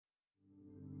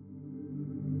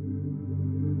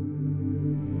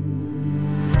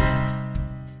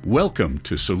Welcome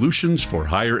to Solutions for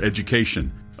Higher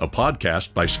Education, a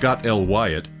podcast by Scott L.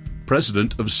 Wyatt,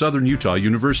 president of Southern Utah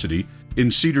University in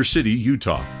Cedar City,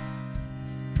 Utah.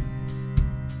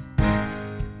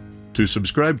 To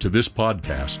subscribe to this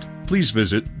podcast, please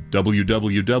visit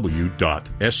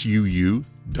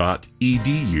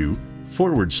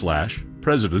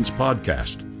www.suu.edu/President's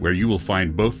Podcast, where you will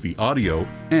find both the audio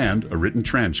and a written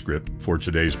transcript for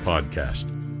today's podcast.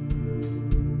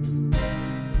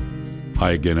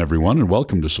 Hi again, everyone, and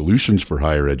welcome to Solutions for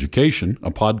Higher Education,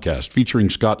 a podcast featuring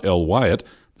Scott L. Wyatt,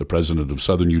 the president of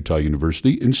Southern Utah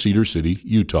University in Cedar City,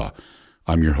 Utah.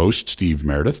 I'm your host, Steve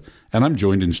Meredith, and I'm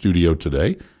joined in studio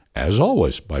today, as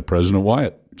always, by President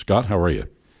Wyatt. Scott, how are you?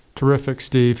 Terrific,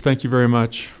 Steve. Thank you very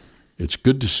much. It's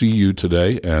good to see you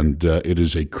today, and it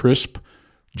is a crisp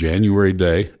January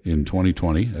day in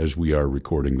 2020 as we are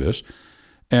recording this.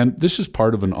 And this is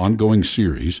part of an ongoing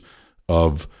series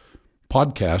of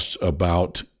podcasts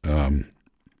about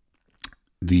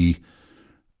the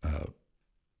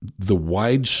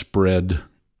widespread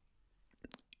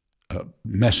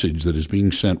message that is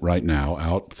being sent right now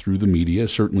out through the media,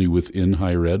 certainly within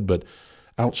higher ed, but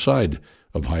outside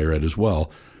of higher ed as well,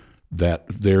 that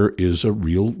there is a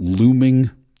real looming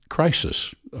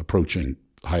crisis approaching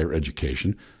higher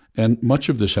education. And much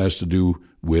of this has to do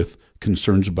with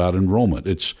concerns about enrollment.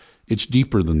 It's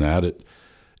deeper than that.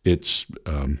 It's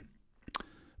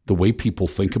the way people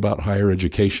think about higher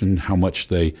education, how much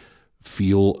they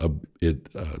feel it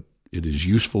is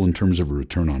useful in terms of a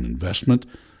return on investment.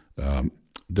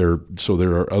 There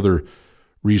are other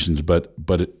reasons, but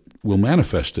it will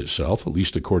manifest itself, at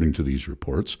least according to these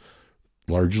reports,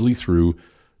 largely through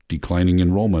declining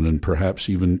enrollment and perhaps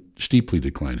even steeply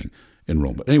declining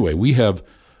enrollment. Anyway, we have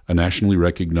a nationally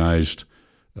recognized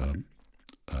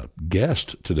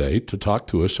guest today to talk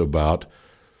to us about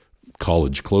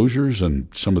college closures and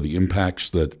some of the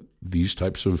impacts that these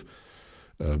types of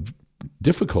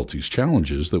difficulties,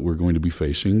 challenges that we're going to be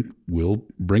facing will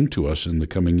bring to us in the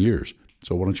coming years.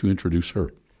 So why don't you introduce her?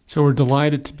 So we're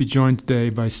delighted to be joined today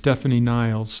by Stephanie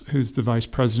Niles, who's the Vice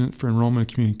President for Enrollment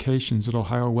and Communications at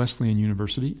Ohio Wesleyan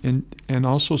University. And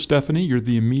also, Stephanie, you're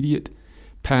the immediate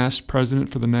past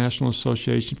president for the National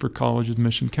Association for College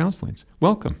Admission Counselings.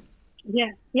 Welcome.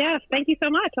 Yes, thank you so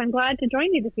much. I'm glad to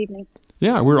join you this evening.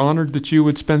 Yeah, we're honored that you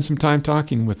would spend some time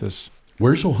talking with us.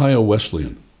 Where's Ohio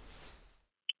Wesleyan?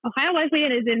 Ohio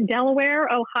Wesleyan is in Delaware,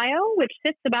 Ohio, which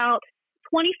sits about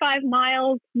 25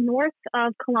 miles north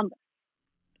of Columbus.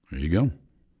 There you go.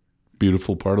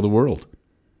 Beautiful part of the world.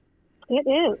 It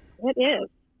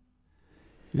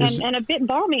is. And a bit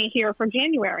balmy here for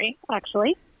January,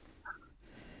 actually.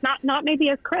 Not maybe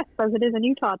as crisp as it is in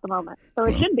Utah at the moment, so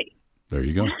it should be. There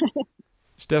you go.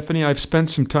 Stephanie, I've spent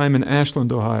some time in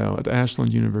Ashland, Ohio, at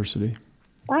Ashland University.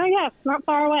 Oh, yes, not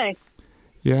far away.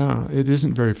 Yeah, it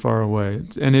isn't very far away,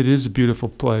 and it is a beautiful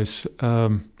place.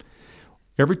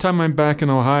 Every time I'm back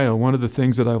in Ohio, one of the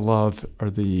things that I love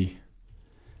are the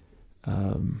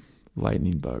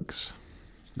lightning bugs.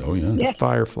 Oh, yeah. Yes.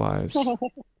 Fireflies.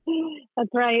 That's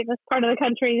right. This part of the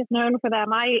country is known for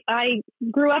them. I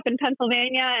grew up in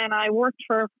Pennsylvania, and I worked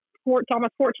for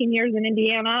almost 14 years in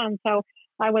Indiana, and so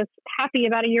I was happy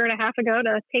about a year and a half ago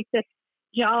to take this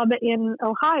job in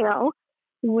Ohio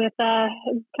with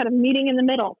kind of meeting in the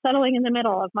middle, settling in the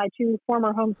middle of my two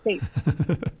former home states.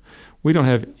 We don't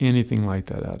have anything like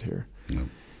that out here. No.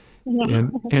 Yeah.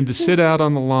 And to sit out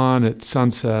on the lawn at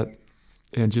sunset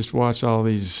and just watch all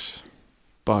these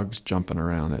bugs jumping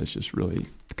around, it's just really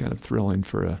kind of thrilling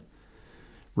for a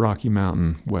Rocky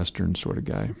Mountain Western sort of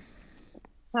guy.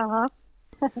 Uh-huh.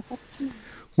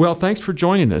 Well, thanks for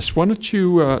joining us. Why don't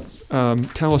you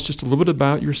tell us just a little bit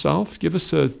about yourself? Give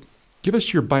us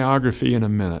your biography in a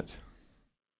minute.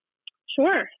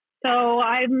 Sure. So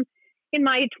I'm in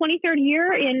my 23rd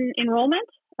year in enrollment.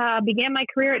 Began my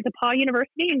career at DePauw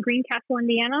University in Greencastle,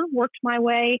 Indiana. Worked my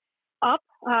way up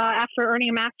after earning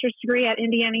a master's degree at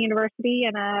Indiana University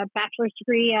and a bachelor's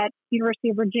degree at University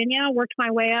of Virginia. Worked my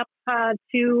way up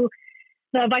to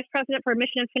the vice president for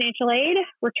admission and financial aid.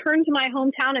 Returned to my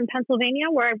hometown in Pennsylvania,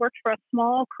 where I worked for a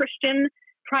small Christian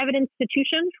private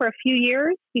institution for a few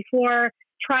years before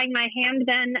trying my hand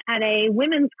then at a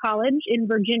women's college in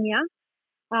Virginia.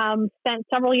 Spent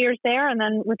several years there and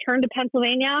then returned to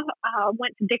Pennsylvania,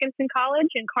 went to Dickinson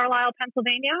College in Carlisle,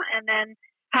 Pennsylvania, and then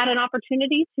had an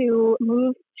opportunity to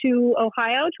move to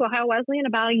Ohio Wesleyan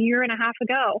about a year and a half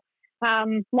ago.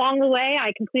 Along the way,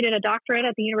 I completed a doctorate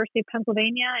at the University of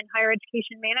Pennsylvania in higher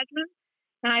education management,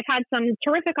 and I've had some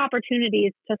terrific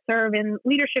opportunities to serve in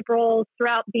leadership roles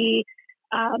throughout the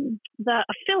the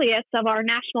affiliates of our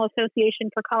National Association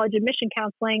for College Admission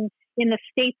Counseling in the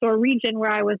states or region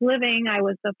where I was living. I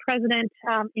was the president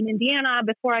in Indiana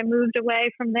before I moved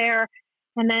away from there.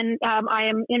 And then I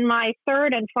am in my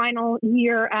third and final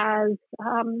year as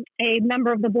a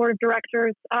member of the board of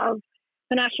directors of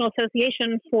the National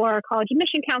Association for College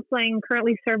Admission Counseling,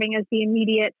 currently serving as the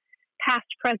immediate past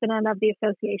president of the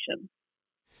association.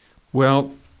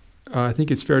 Well, I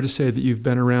think it's fair to say that you've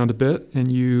been around a bit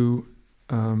and you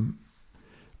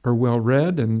are well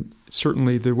read, and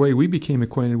certainly the way we became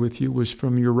acquainted with you was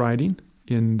from your writing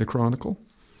in the Chronicle,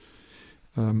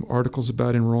 articles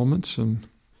about enrollments. And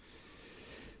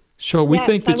so we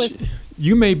think that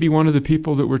you may be one of the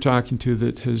people that we're talking to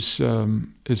that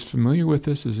is familiar with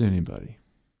this as anybody.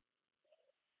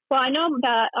 Well, I know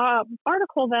the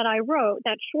article that I wrote,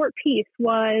 that short piece,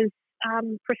 was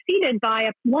preceded by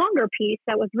a longer piece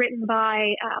that was written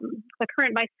by the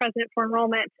current vice president for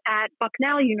enrollment at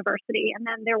Bucknell University. And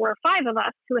then there were 5 of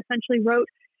us who essentially wrote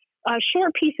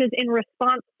short pieces in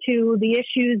response to the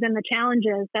issues and the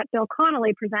challenges that Bill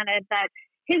Connolly presented that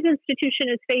his institution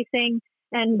is facing.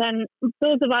 And then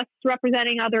those of us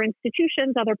representing other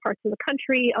institutions, other parts of the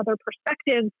country, other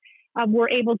perspectives, were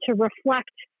able to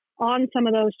reflect on some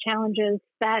of those challenges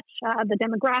that the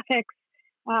demographics,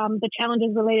 the challenges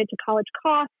related to college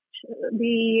costs,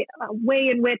 the way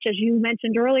in which, as you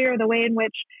mentioned earlier, the way in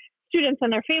which students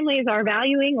and their families are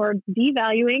valuing or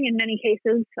devaluing, in many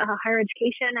cases, higher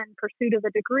education and pursuit of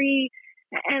a degree,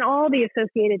 and all the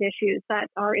associated issues that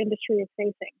our industry is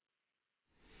facing.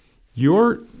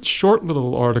 Your short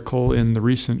little article in the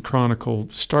recent Chronicle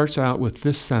starts out with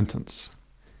this sentence: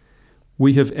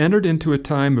 "We have entered into a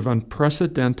time of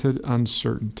unprecedented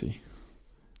uncertainty."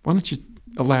 Why don't you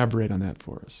elaborate on that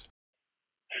for us?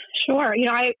 Sure.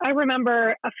 I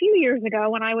remember a few years ago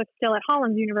when I was still at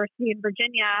Hollins University in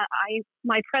Virginia,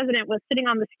 my president was sitting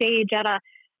on the stage at a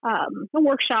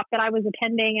workshop that I was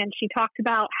attending, and she talked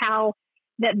about how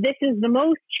that this is the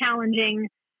most challenging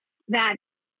that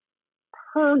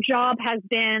her job has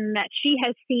been, that she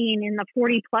has seen in the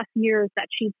 40 plus years that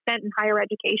she's spent in higher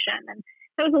education. And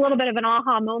that was a little bit of an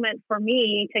aha moment for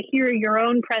me to hear your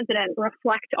own president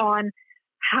reflect on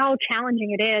how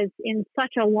challenging it is in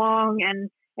such a long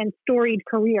and storied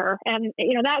career. And,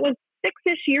 that was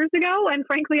 6-ish years ago. And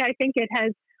frankly, I think it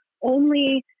has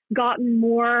only gotten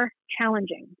more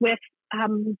challenging with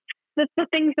the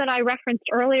things that I referenced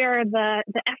earlier, the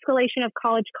escalation of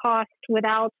college costs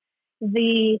without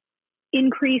the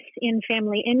increase in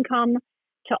family income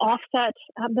to offset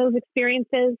those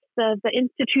experiences, the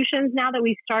institutions now that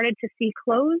we've started to see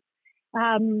close,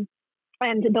 and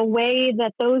the way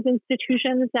that those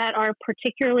institutions that are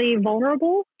particularly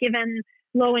vulnerable, given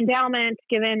low endowment,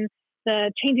 given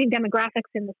the changing demographics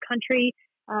in this country,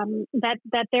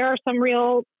 that there are some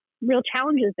real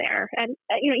challenges there. And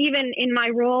even in my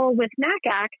role with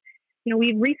NACAC,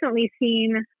 we've recently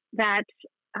seen that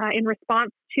in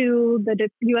response to the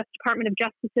U.S. Department of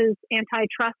Justice's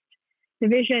antitrust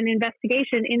division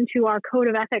investigation into our Code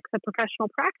of Ethics of Professional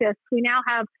Practice, we now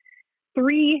have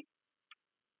 3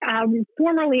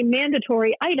 formerly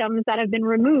mandatory items that have been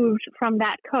removed from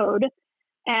that code,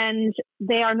 and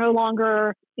they are no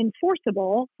longer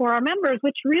enforceable for our members,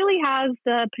 which really has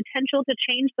the potential to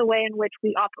change the way in which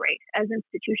we operate as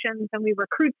institutions. And we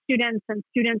recruit students, and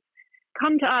students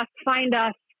come to us, find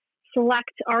us,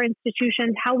 select our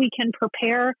institutions, how we can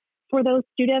prepare for those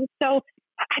students. So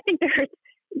I think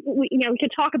we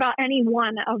could talk about any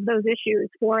one of those issues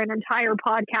for an entire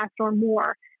podcast or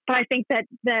more. But I think that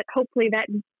hopefully that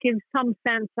gives some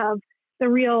sense of the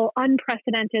real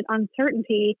unprecedented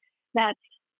uncertainty that's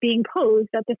being posed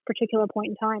at this particular point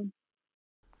in time.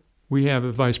 We have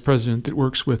a vice president that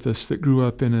works with us that grew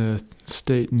up in a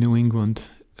state in New England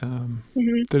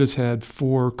that has had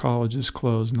 4 colleges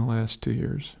closed in the last 2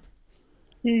 years.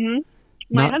 Mm-hmm.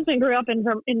 My husband grew up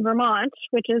in Vermont,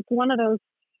 which is one of those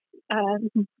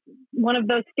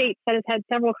states that has had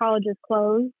several colleges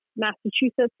closed.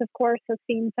 Massachusetts, of course, has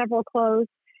seen several close.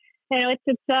 It's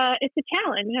a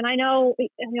challenge, and I know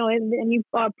and you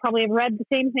probably have read the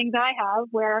same things I have,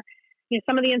 where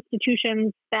some of the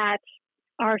institutions that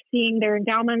are seeing their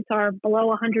endowments are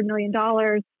below $100 million,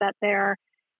 that they're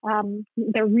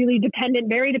really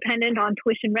very dependent on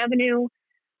tuition revenue,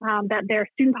 that their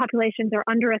student populations are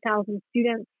under 1,000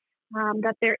 students,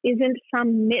 that there isn't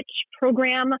some niche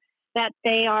program that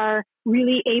they are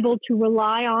really able to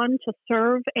rely on to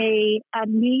serve a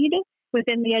need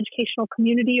within the educational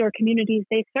community or communities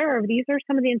they serve. These are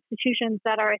some of the institutions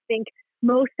that are, I think,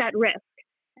 most at risk.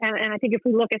 And I think if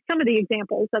we look at some of the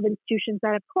examples of institutions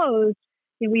that have closed,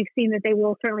 we've seen that they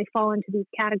will certainly fall into these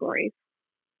categories.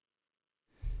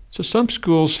 So some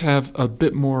schools have a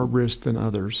bit more risk than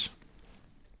others.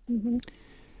 Mm-hmm.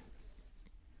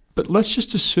 But let's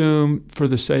just assume, for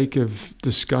the sake of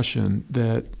discussion,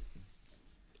 that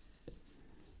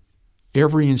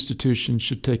every institution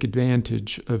should take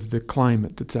advantage of the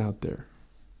climate that's out there,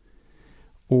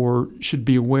 or should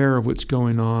be aware of what's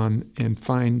going on and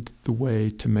find the way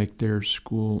to make their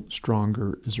school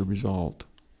stronger as a result.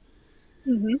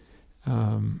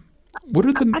 Mm-hmm. What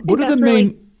are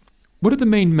the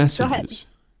main messages?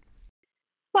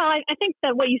 Well, I think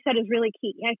that what you said is really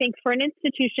key. I think for an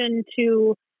institution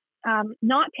to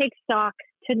not take stock,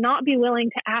 to not be willing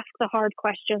to ask the hard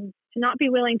questions, to not be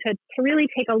willing to really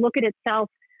take a look at itself,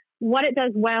 what it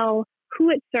does well, who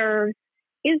it serves,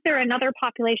 is there another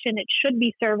population it should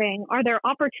be serving? Are there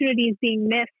opportunities being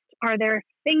missed? Are there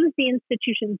things the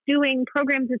institution's doing,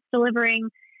 programs it's delivering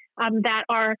that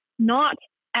are not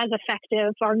as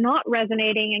effective, are not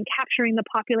resonating and capturing the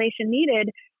population needed?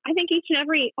 I think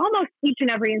almost each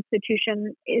and every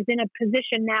institution is in a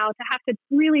position now to have to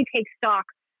really take stock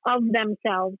of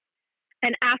themselves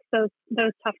and ask those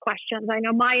tough questions. I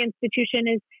know my institution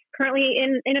is currently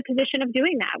in a position of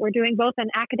doing that. We're doing both an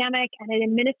academic and an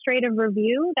administrative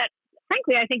review that,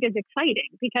 frankly, I think is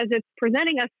exciting because it's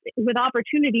presenting us with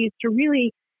opportunities to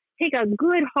really take a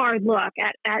good hard look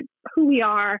at who we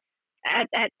are, at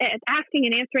asking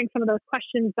and answering some of those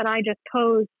questions that I just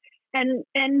posed, and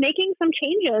making some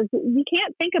changes. We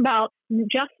can't think about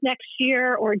just next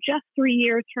year or just 3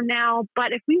 years from now,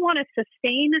 but if we want to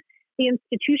sustain the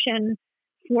institution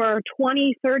for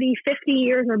 20, 30, 50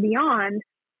 years or beyond,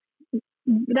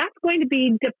 that's going to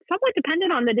be somewhat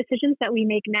dependent on the decisions that we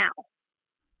make now.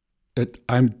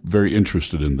 I'm very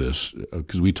interested in this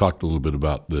because we talked a little bit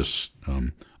about this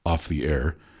off the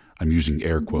air. I'm using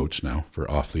air quotes now for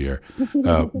off the air.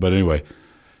 But anyway,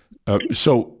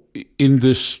 so in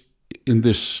this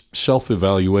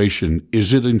self-evaluation,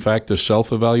 is it in fact a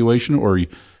self-evaluation, or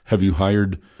have you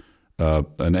hired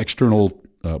an external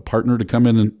partner to come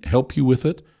in and help you with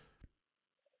it?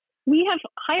 We have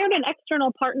hired an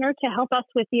external partner to help us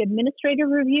with the administrative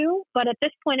review, but at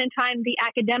this point in time, the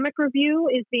academic review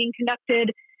is being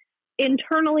conducted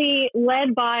internally,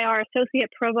 led by our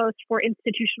associate provost for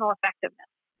institutional effectiveness.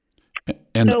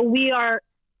 And so we are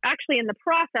actually in the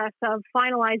process of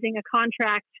finalizing a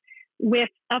contract with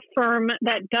a firm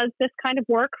that does this kind of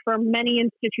work for many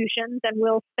institutions, and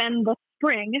we'll spend the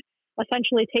spring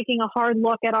essentially taking a hard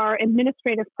look at our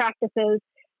administrative practices,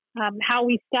 how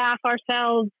we staff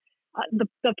ourselves,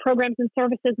 the programs and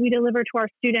services we deliver to our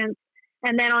students.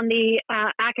 And then on the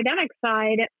academic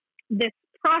side, this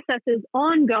process is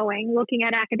ongoing, looking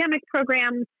at academic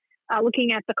programs,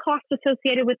 looking at the cost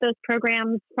associated with those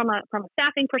programs from a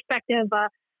staffing perspective,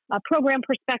 a program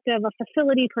perspective, a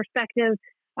facility perspective.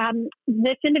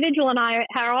 This individual and I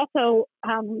are also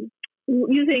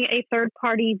using a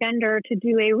third-party vendor to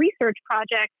do a research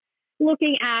project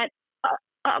looking at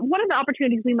what are the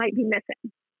opportunities we might be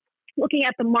missing. Looking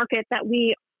at the market that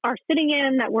we are sitting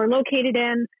in, that we're located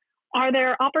in. Are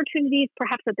there opportunities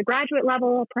perhaps at the graduate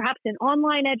level, perhaps in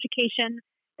online education,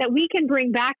 that we can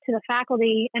bring back to the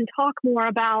faculty and talk more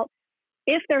about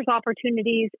if there's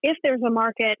opportunities, if there's a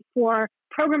market for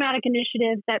programmatic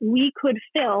initiatives that we could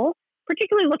fill,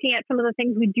 particularly looking at some of the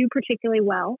things we do particularly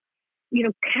well.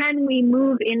 Can we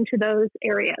move into those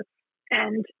areas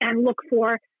and look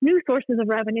for new sources of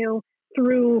revenue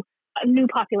through new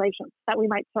populations that we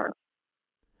might serve?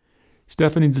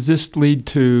 Stephanie, does this lead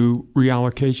to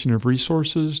reallocation of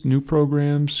resources, new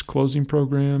programs, closing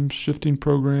programs, shifting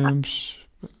programs?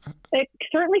 It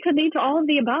certainly could lead to all of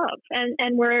the above,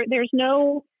 and where there's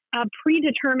no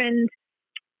predetermined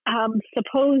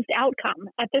supposed outcome.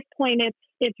 At this point,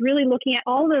 it's really looking at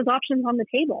all of those options on the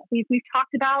table. We've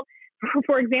talked about,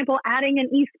 for example, adding an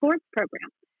esports program.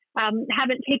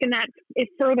 Haven't taken that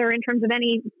further in terms of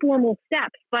any formal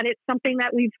steps, but it's something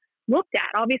that we've looked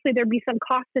at. Obviously, there'd be some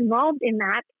costs involved in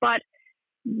that, but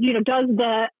does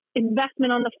the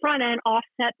investment on the front end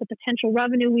offset the potential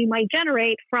revenue we might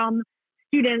generate from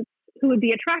students who would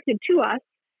be attracted to us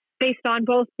based on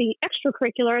both the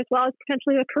extracurricular as well as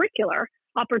potentially the curricular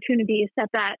opportunities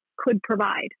that could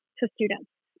provide to students?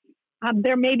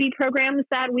 There may be programs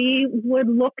that we would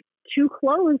look to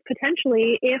close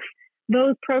potentially if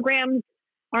those programs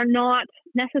are not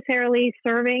necessarily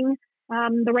serving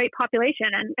the right population.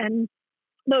 And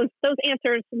those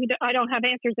answers, I don't have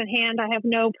answers in hand. I have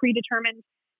no predetermined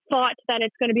thought that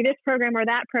it's going to be this program or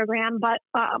that program, but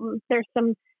there's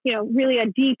some, really a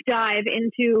deep dive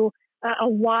into a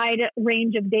wide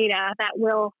range of data that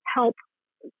will help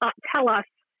help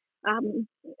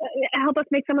us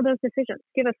make some of those decisions,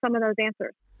 give us some of those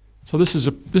answers. So this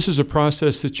is a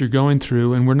process that you're going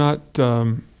through, and we're not.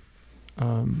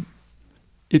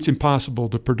 It's impossible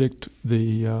to predict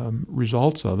the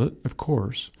results of it, of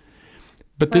course.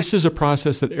 But this is a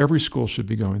process that every school should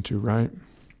be going through, right?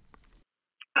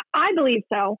 I believe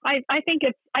so. I think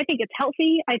it's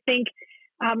healthy. I think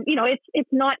it's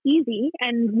not easy,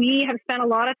 and we have spent a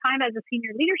lot of time as a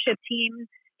senior leadership team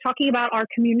talking about our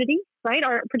community, right?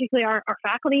 Particularly our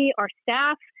faculty, our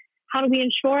staff. How do we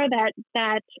ensure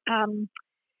that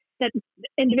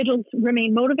individuals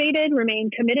remain motivated, remain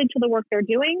committed to the work they're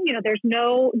doing?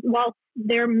 While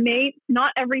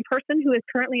not every person who is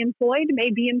currently employed may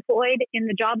be employed in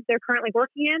the jobs they're currently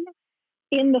working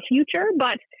in the future,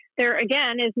 but there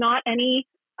again is not any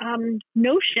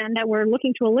notion that we're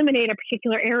looking to eliminate a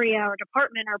particular area or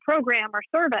department or program or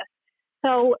service.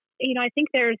 So, I think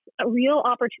there's a real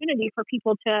opportunity for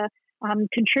people to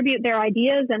contribute their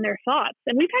ideas and their thoughts.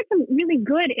 And we've had some really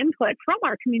good input from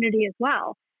our community as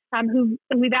well.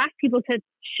 We've asked people to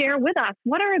share with us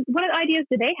what ideas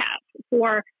do they have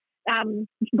for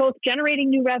both generating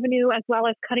new revenue as well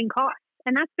as cutting costs.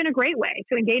 And that's been a great way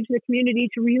to engage the community,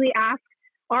 to really ask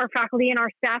our faculty and our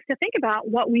staff to think about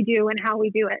what we do and how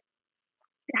we do it.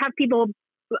 Have people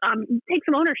take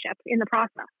some ownership in the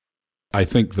process. I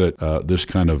think that this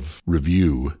kind of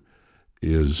review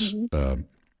is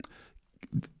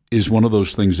one of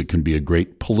those things that can be a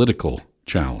great political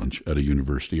challenge at a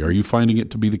university. Are you finding it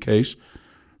to be the case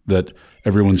that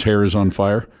everyone's hair is on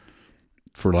fire,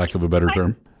 for lack of a better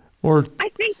term? I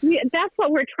think that's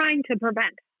what we're trying to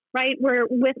prevent, right? We're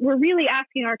really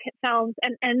asking ourselves,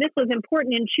 and this was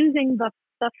important in choosing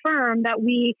the firm that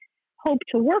we hope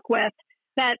to work with,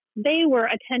 that they were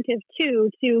attentive to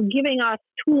giving us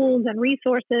tools and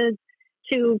resources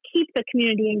to keep the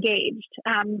community engaged,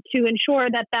 to ensure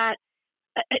that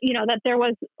there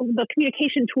was, the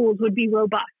communication tools would be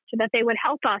robust, that they would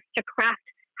help us to craft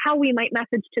how we might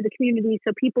message to the community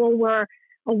so people were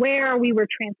aware, we were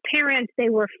transparent, they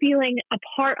were feeling a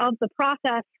part of the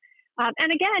process,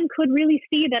 and again, could really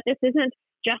see that this isn't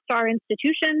just our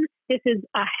institution. This is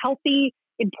a healthy,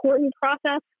 important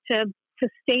process to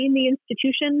sustain the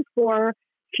institution for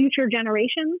future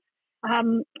generations.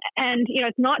 And,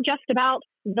 it's not just about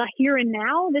the here and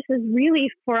now. This is really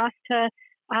for us to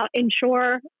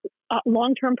ensure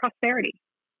long-term prosperity.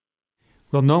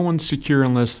 Well, no one's secure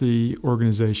unless the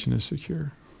organization is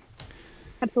secure.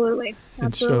 Absolutely.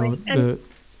 And so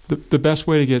the best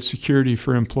way to get security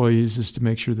for employees is to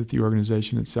make sure that the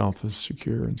organization itself is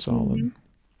secure and solid. Mm-hmm.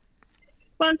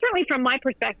 Well, and certainly from my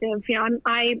perspective,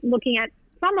 I'm looking at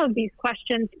some of these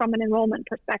questions from an enrollment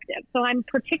perspective. So I'm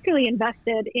particularly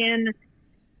invested in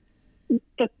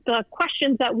the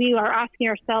questions that we are asking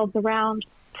ourselves around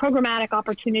programmatic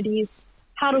opportunities.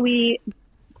 How do we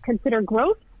consider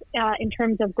growth in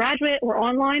terms of graduate or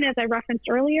online, as I referenced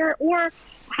earlier, or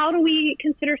how do we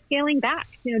consider scaling back?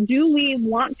 Do we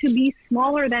want to be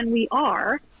smaller than we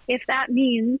are if that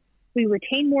means we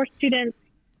retain more students,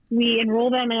 we enroll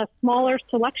them in a smaller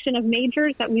selection of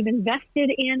majors that we've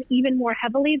invested in even more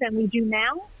heavily than we do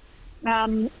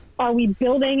now? Are we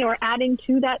building or adding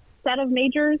to that set of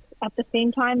majors at the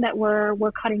same time that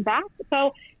we're cutting back?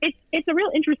 So it's a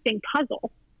real interesting puzzle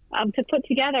to put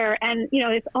together, and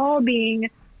it's all being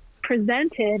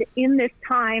presented in this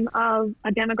time of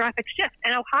a demographic shift.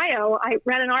 And Ohio, I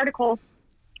read an article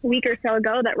a week or so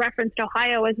ago that referenced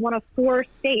Ohio as one of 4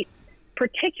 states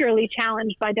particularly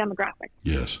challenged by demographics.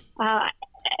 Yes.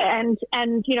 And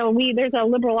there's a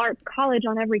liberal arts college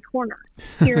on every corner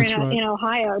here in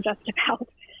Ohio, just about.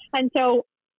 And so,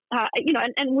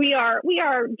 and we are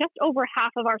just over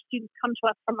half of our students come to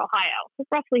us from Ohio. So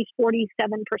roughly 47%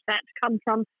 come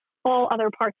from all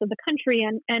other parts of the country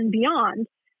and beyond.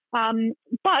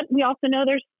 But we also know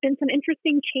there's been some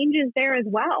interesting changes there as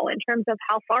well in terms of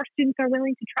how far students are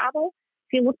willing to travel.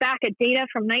 If you look back at data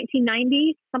from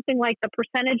 1990, something like the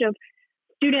percentage of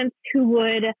students who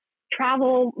would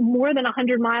travel more than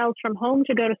 100 miles from home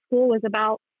to go to school was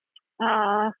about,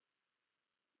 I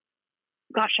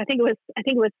think it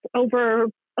was over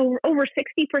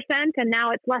 60%, and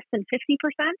now it's less than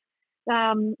 50%.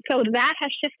 So that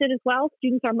has shifted as well.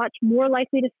 Students are much more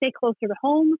likely to stay closer to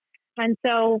home. And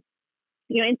so,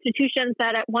 institutions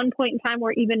that at one point in time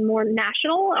were even more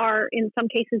national are in some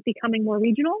cases becoming more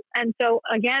regional. And so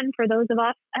again, for those of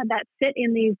us that sit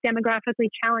in these demographically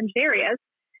challenged areas,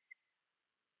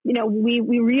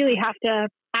 we really have to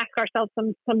ask ourselves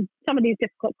some of these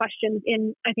difficult questions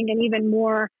in, I think, an even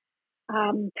more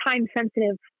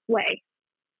time-sensitive way.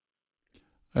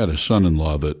 I had a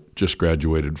son-in-law that just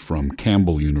graduated from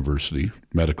Campbell University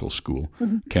Medical School.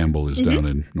 Mm-hmm. Campbell is down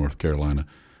in North Carolina.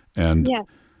 And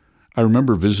I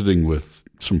remember visiting with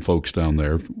some folks down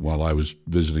there while I was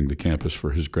visiting the campus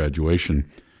for his graduation,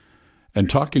 and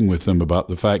talking with them about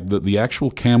the fact that the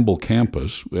actual Campbell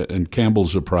campus, and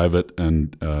Campbell's a private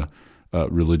and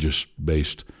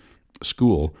religious-based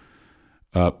school,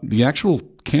 the actual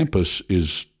campus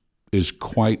is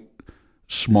quite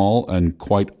small and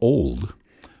quite old.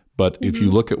 But if you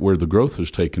look at where the growth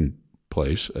has taken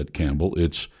place at Campbell,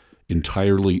 it's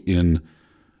entirely in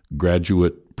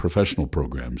graduate professional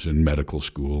programs, in medical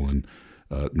school and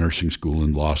nursing school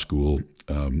and law school.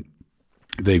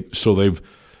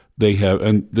 They have,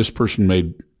 and this person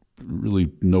made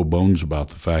really no bones about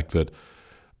the fact that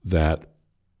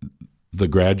the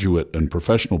graduate and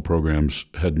professional programs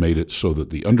had made it so that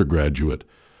the undergraduate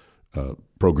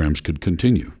programs could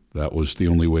continue. That was the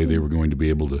only way they were going to be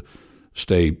able to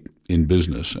stay in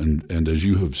business. And as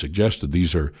you have suggested,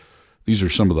 these are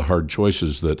some of the hard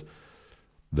choices that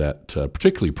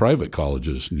particularly private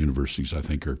colleges and universities, I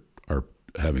think, are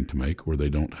having to make, where they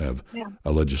don't have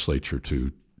a legislature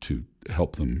to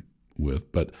help them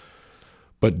with. But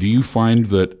do you find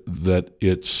that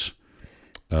it's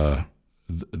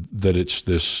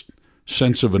this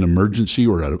sense of an emergency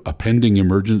or a pending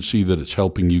emergency that it's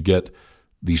helping you get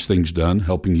these things done,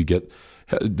 helping you get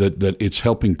that it's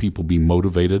helping people be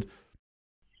motivated?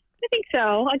 I think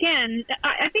so. Again,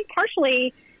 I think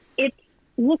partially it's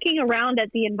looking around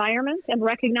at the environment and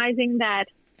recognizing that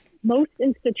most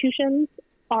institutions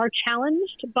are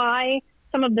challenged by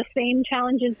some of the same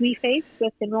challenges we face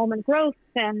with enrollment growth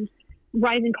and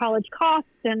rising college costs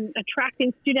and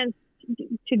attracting students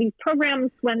to these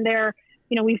programs when they're,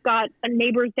 we've got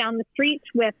neighbors down the street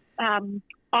with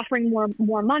offering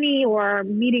more money or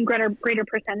meeting greater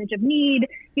percentage of need.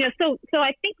 So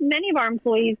I think many of our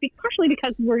employees, partially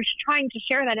because we're trying to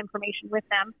share that information with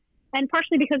them, and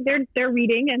partially because they're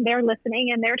reading and they're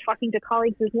listening and they're talking to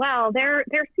colleagues as well, they're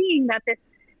seeing that this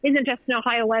isn't just an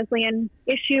Ohio Wesleyan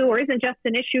issue or isn't just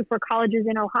an issue for colleges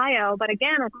in Ohio, but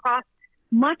again, across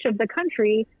much of the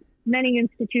country, many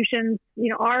institutions,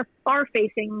 are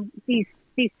facing these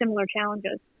similar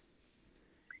challenges.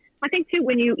 I think too,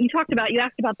 when you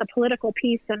asked about the political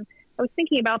piece, and I was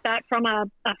thinking about that from a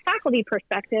faculty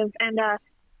perspective. And,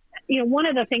 one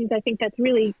of the things I think that's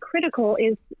really critical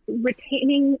is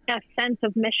retaining a sense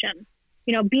of mission,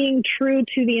 being true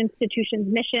to the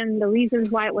institution's mission, the reasons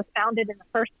why it was founded in the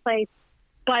first place,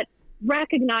 but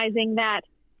recognizing that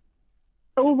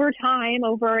over time,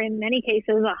 in many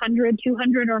cases, 100,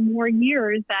 200 or more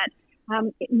years, that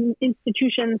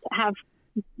institutions have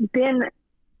been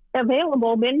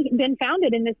available, been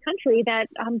founded in this country, that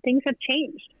things have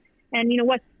changed. And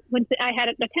when I had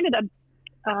attended a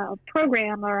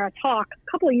program or a talk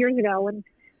a couple of years ago, and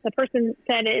the person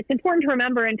said it's important to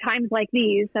remember in times like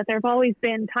these that there have always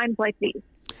been times like these.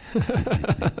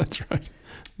 That's right.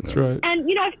 That's right.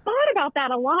 And I've thought about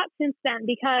that a lot since then,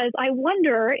 because I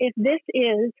wonder if this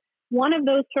is one of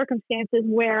those circumstances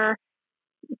where,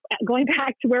 going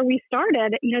back to where we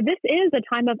started, this is a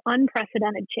time of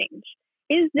unprecedented change.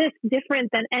 Is this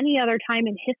different than any other time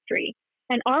in history?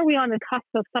 And are we on the cusp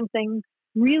of something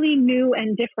really new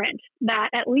and different that,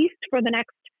 at least for the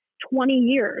next 20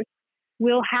 years,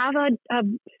 will have a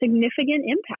significant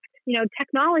impact?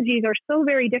 Technologies are so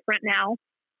very different now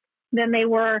than they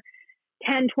were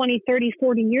 10, 20, 30,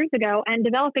 40 years ago, and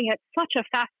developing at such a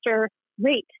faster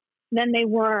rate than they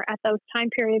were at those time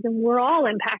periods. And we're all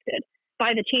impacted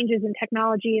by the changes in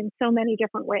technology in so many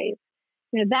different ways.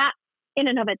 That in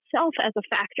and of itself as a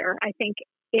factor, I think,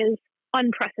 is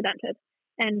unprecedented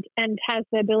and has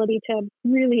the ability to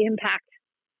really impact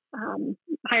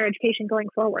higher education going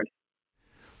forward.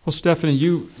 Well, Stephanie,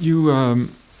 it's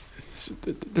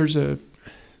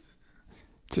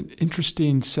an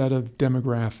interesting set of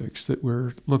demographics that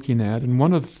we're looking at. And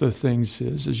one of the things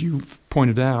is, as you've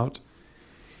pointed out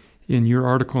in your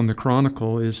article in the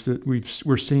Chronicle, is that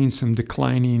we're seeing some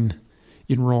declining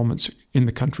enrollments in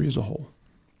the country as a whole.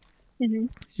 Mm-hmm.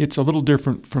 It's a little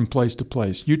different from place to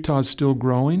place. Utah's still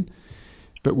growing,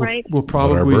 but we'll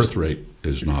probably... But our birth rate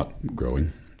is not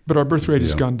growing. But our birth rate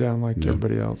has gone down like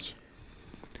everybody else.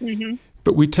 Mm-hmm.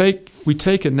 But we take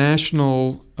a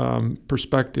national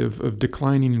perspective of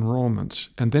declining enrollments,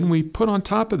 and then we put on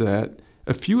top of that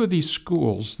a few of these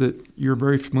schools that you're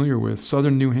very familiar with: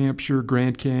 Southern New Hampshire,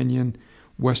 Grand Canyon,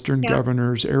 Western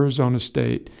Governors, Arizona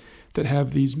State, that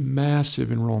have these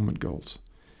massive enrollment goals.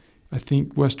 I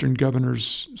think Western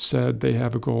Governors said they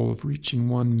have a goal of reaching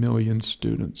 1 million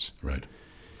students. Right.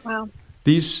 Wow.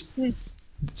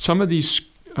 Some of these,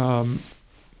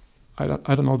 I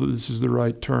don't know that this is the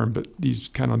right term, but these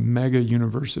kind of mega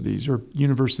universities, or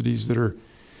universities that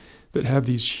have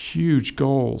these huge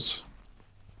goals,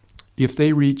 if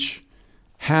they reach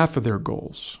half of their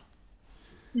goals,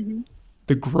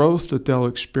 the growth that they'll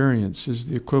experience is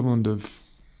the equivalent of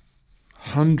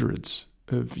hundreds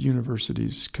of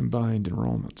universities' combined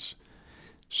enrollments.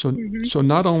 So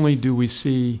not only do we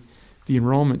see the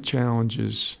enrollment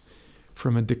challenges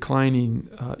from a declining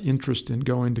interest in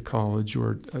going to college,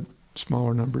 or a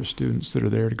smaller number of students that are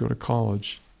there to go to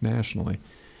college nationally,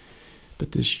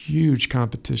 but this huge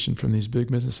competition from these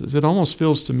big businesses. It almost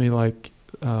feels to me like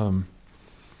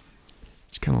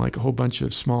it's kind of like a whole bunch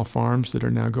of small farms that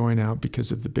are now going out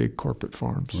because of the big corporate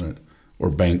farms. Right. Or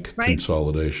bank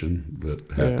consolidation that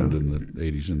happened in the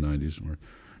 80s and 90s, where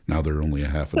now there are only a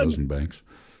half a dozen banks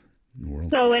in the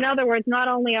world. So in other words, not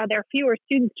only are there fewer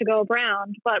students to go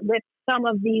around, but with some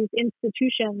of these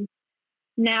institutions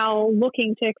now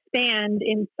looking to expand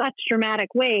in such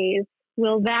dramatic ways,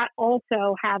 will that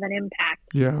also have an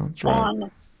impact on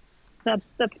the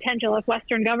potential if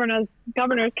Western governors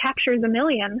captures 1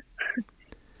 million?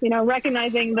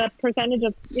 Recognizing the percentage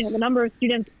of, the number of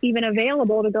students even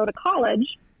available to go to college,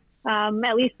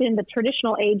 at least in the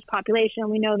traditional age population,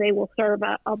 we know they will serve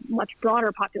a much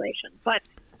broader population. But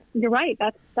you're right,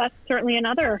 that's certainly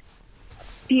another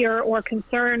fear or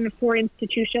concern for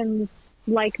institutions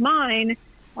like mine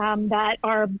that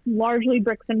are largely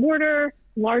bricks and mortar,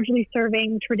 largely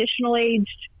serving traditional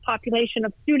aged population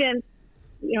of students,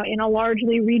 in a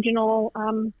largely regional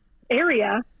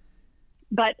area.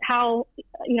 But how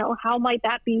might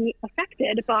that be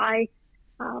affected by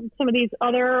some of these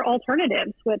other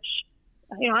alternatives, which,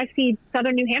 I see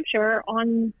Southern New Hampshire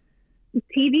on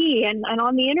TV and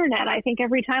on the internet. I think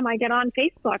every time I get on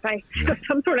Facebook,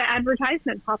 some sort of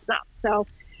advertisement pops up. So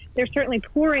they're certainly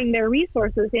pouring their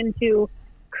resources into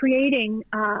creating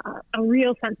a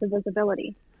real sense of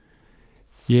visibility.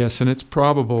 Yes, and it's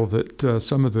probable that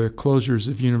some of the closures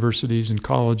of universities and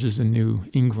colleges in New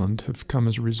England have come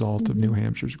as a result of New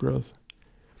Hampshire's growth.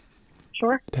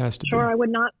 Sure. It has to be. I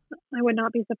would not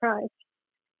be surprised.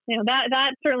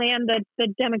 That certainly, and the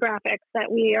demographics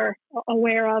that we are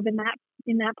aware of in that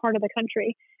part of the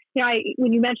country.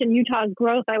 When you mentioned Utah's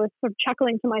growth, I was sort of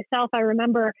chuckling to myself. I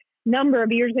remember a number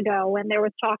of years ago when there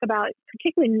was talk about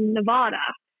particularly Nevada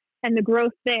and the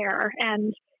growth there,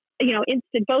 and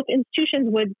both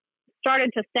institutions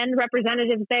started to send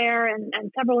representatives there, and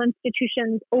several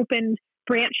institutions opened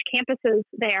branch campuses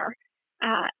there.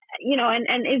 And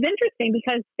it's interesting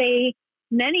because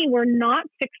many were not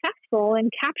successful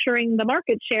in capturing the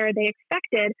market share they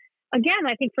expected. Again,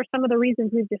 I think for some of the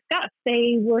reasons we've discussed,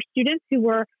 they were students who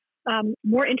were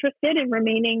more interested in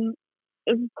remaining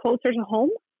closer to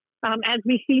home, as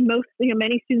we see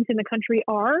many students in the country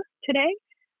are today.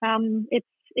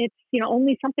 It's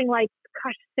only something like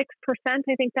 6%, I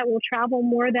think, that will travel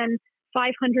more than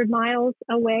 500 miles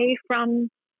away from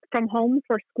home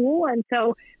for school. And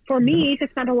so for me to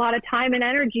spend a lot of time and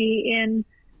energy in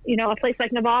a place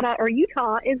like Nevada or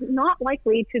Utah is not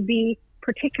likely to be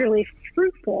particularly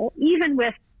fruitful, even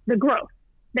with the growth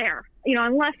there,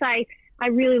 unless I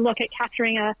really look at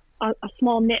capturing a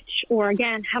small niche, or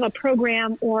again have a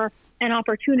program or an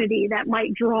opportunity that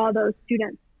might draw those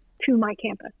students to my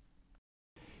campus.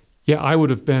 Yeah, I would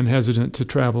have been hesitant to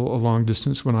travel a long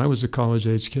distance when I was a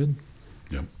college-age kid.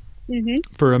 Yeah.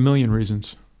 For a million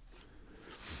reasons.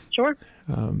 Sure.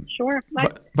 Sure. I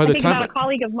think about a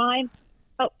colleague of mine.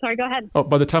 Oh, sorry, go ahead. Oh,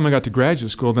 by the time I got to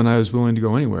graduate school, then I was willing to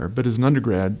go anywhere. But as an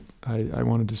undergrad, I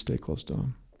wanted to stay close to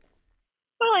home.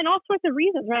 Well, and all sorts of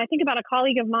reasons, right? I think about a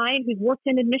colleague of mine who's worked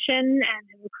in admission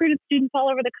and recruited students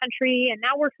all over the country, and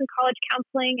now works in college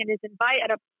counseling and is at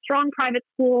a strong private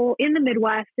school in the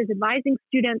Midwest, is advising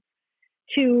students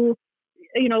to,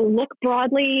 look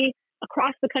broadly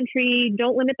across the country,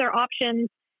 don't limit their options.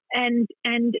 And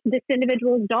this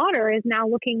individual's daughter is now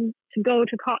looking to go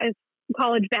to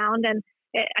college bound, and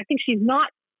I think she's not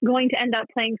going to end up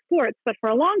playing sports, but for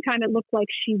a long time it looked like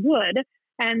she would.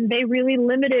 And they really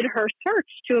limited her search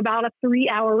to about a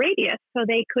 3-hour radius, so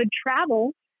they could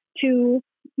travel to,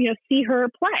 see her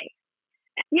play.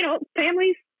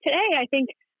 Families today, I think,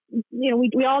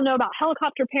 we all know about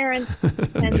helicopter parents,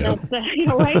 and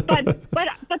right.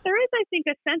 But there is, I think,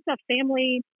 a sense of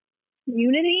family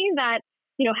unity that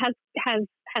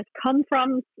has come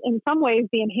from, in some ways,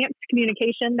 the enhanced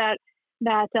communication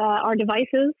that our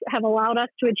devices have allowed us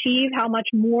to achieve. How much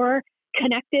more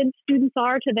connected students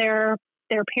are to their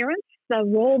parents, the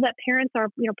role that parents are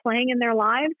playing in their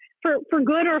lives, for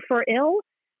good or for ill.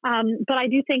 But I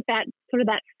do think that sort of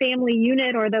that family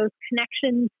unit, or those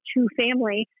connections to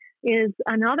family, is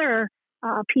another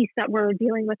piece that we're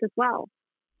dealing with as well.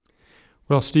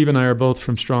 Well, Steve and I are both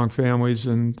from strong families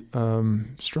and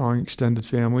strong extended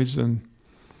families, and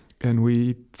and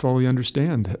we fully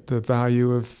understand the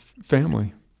value of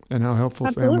family and how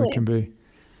helpful family can be.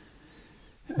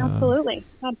 Absolutely.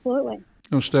 Absolutely.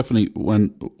 You know, Stephanie,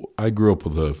 when I grew up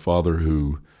with a father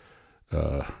who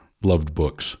loved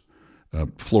books,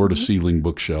 floor-to-ceiling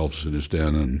bookshelves in his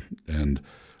den, and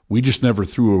we just never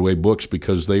threw away books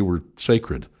because they were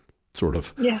sacred, sort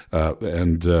of. Yeah.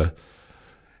 And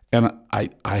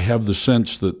I have the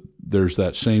sense that there's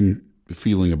that same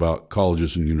feeling about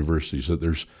colleges and universities, that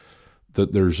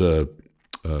there's a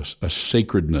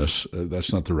sacredness.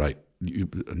 That's not the right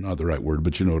word,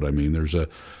 but you know what I mean. There's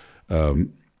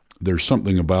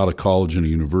something about a college and a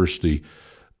university,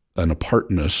 an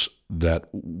apartness that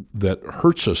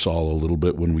hurts us all a little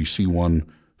bit when we see one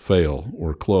fail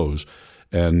or close.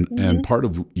 And part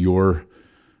of your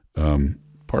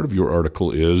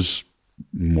article is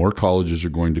more colleges are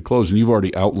going to close, and you've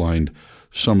already outlined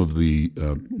some of the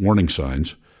warning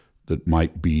signs that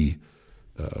might be,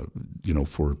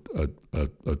 for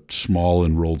a small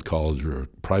enrolled college or a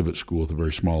private school with a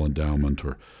very small endowment,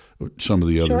 or some of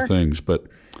the other things. But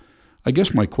I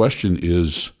guess my question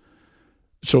is,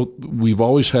 so we've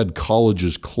always had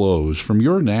colleges close. From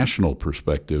your national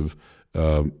perspective,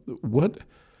 when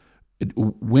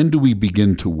do we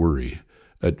begin to worry?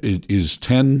 Is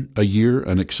 10 a year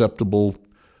an acceptable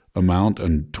amount,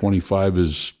 and 25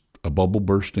 is a bubble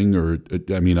bursting? Or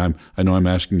I know I'm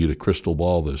asking you to crystal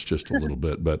ball this just a little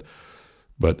bit, but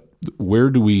where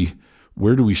do we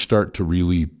start to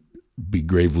really be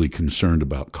gravely concerned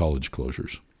about college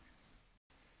closures?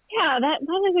 Yeah, that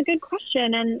is a good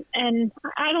question, and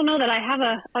I don't know that I have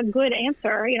a good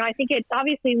answer. I think it's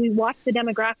obviously we watch the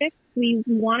demographics. We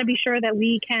want to be sure that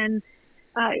we can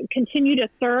continue to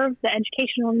serve the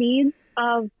educational needs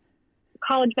of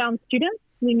college-bound students.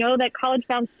 We know that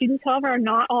college-bound students, however, are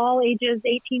not all ages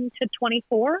 18 to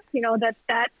 24.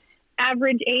 That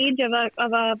average age of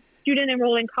a student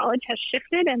enrolled in college has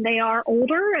shifted, and they are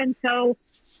older, and so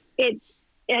if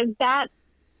that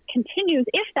continues,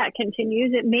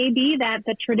 it may be that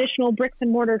the traditional bricks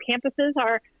and mortar campuses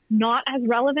are not as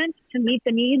relevant to meet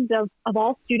the needs of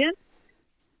all students.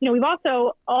 We've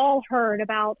also all heard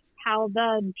about how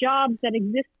the jobs that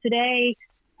exist today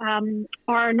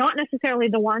are not necessarily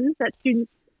the ones that students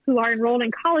who are enrolled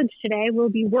in college today will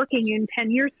be working in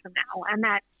 10 years from now. And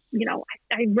that,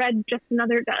 I read just an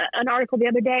article the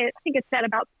other day. I think it said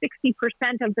about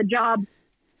 60% of the jobs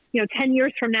 10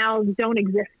 years from now don't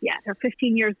exist yet, or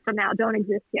 15 years from now don't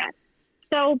exist yet.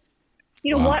 So,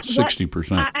 wow,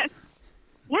 60%. I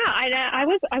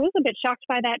was a bit shocked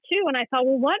by that too. And I thought,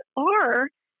 well, what are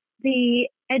the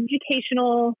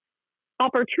educational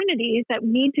opportunities that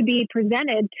need to be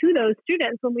presented to those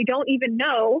students when we don't even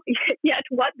know yet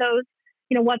what those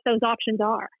options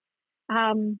are?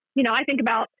 I think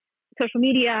about social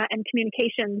media and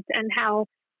communications, and how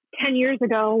 10 years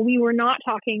ago we were not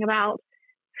talking about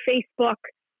Facebook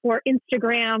or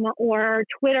Instagram or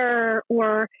Twitter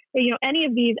or any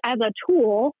of these as a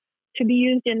tool to be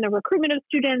used in the recruitment of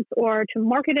students or to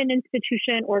market an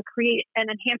institution or create an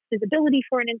enhanced visibility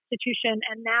for an institution.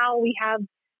 And now we have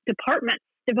departments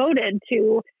devoted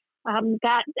to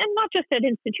that, and not just at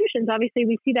institutions. Obviously,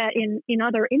 we see that in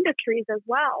other industries as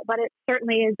well. But it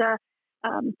certainly is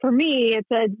for me, it's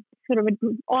a sort of an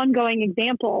ongoing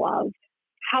example of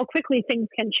how quickly things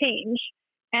can change,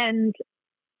 and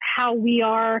how we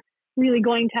are really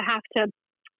going to have to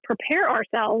prepare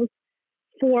ourselves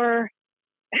for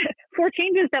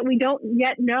changes that we don't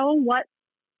yet know what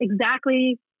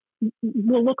exactly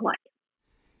will look like.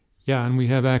 Yeah, and we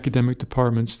have academic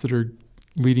departments that are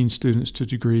leading students to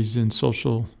degrees in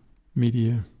social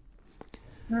media.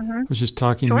 Mm-hmm. I was just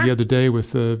talking the other day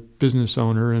with a business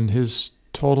owner, and his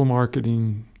total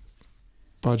marketing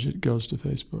budget goes to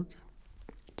Facebook.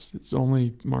 It's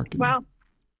only marketing. Wow.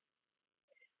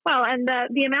 Well, and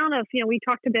the amount of, we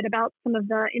talked a bit about some of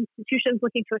the institutions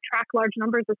looking to attract large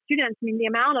numbers of students. I mean, the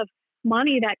amount of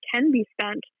money that can be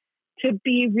spent to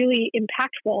be really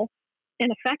impactful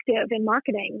and effective in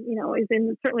marketing, is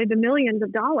in certainly the millions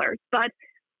of dollars. But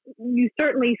you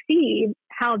certainly see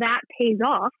how that pays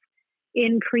off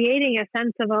in creating a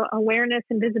sense of awareness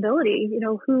and visibility.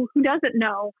 Who doesn't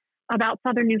know about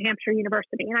Southern New Hampshire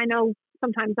University? And I know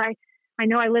sometimes I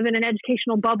know I live in an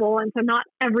educational bubble, and so not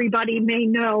everybody may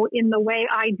know in the way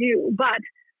I do. But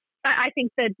I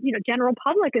think that, general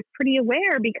public is pretty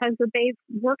aware because they've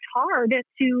worked hard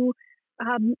to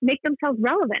make themselves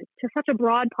relevant to such a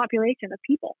broad population of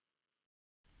people.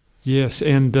 Yes,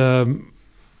 and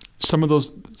some of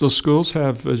those schools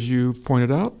have, as you've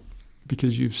pointed out,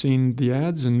 because you've seen the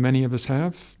ads, and many of us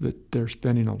have, that they're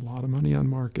spending a lot of money on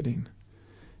marketing.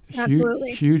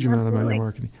 Absolutely. Huge amount of money in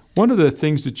marketing. One of the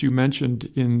things that you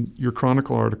mentioned in your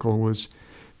Chronicle article was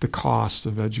the cost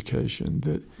of education,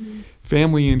 that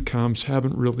family incomes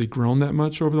haven't really grown that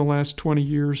much over the last 20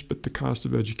 years, but the cost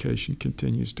of education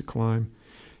continues to climb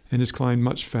and has climbed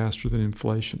much faster than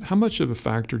inflation. How much of a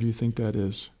factor do you think that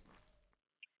is?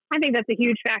 I think that's a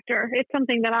huge factor. It's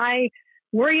something that I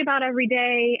worry about every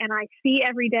day, and I see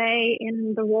every day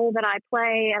in the role that I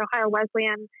play at Ohio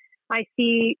Wesleyan. I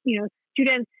see,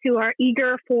 students who are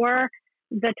eager for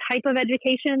the type of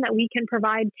education that we can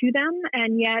provide to them,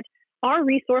 and yet our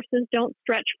resources don't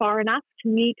stretch far enough to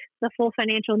meet the full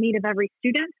financial need of every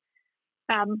student.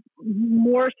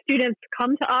 More students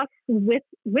come to us with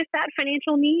that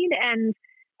financial need, and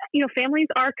families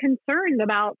are concerned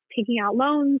about taking out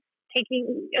loans.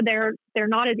 They're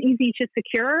not as easy to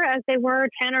secure as they were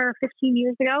 10 or 15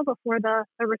 years ago before the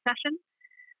recession.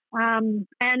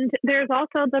 And there's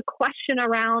also the question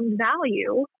around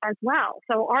value as well.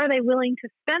 So are they willing to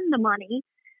spend the money?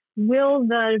 Will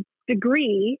the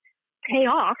degree pay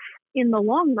off in the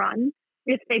long run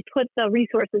if they put the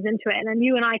resources into it? And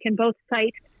you and I can both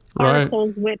cite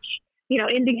articles which,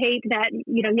 indicate that,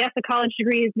 yes, a college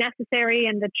degree is necessary,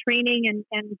 and the training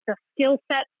and the skill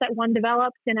sets that one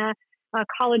develops in a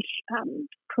college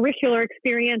curricular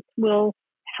experience will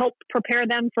help prepare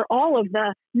them for all of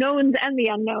the knowns and the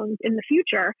unknowns in the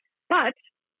future. But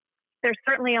there's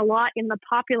certainly a lot in the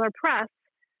popular press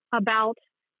about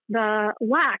the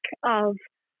lack of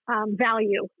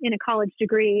value in a college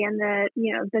degree, and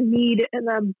the need,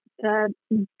 the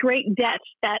great debt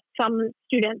that some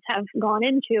students have gone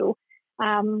into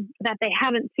that they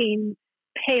haven't seen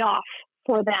pay off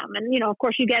for them. And, of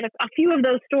course, you get a few of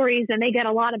those stories and they get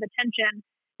a lot of attention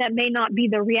that may not be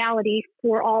the reality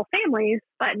for all families,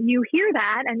 but you hear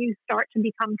that and you start to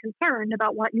become concerned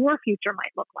about what your future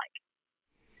might look like.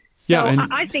 Yeah, so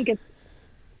I think it's...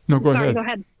 No, go ahead. Go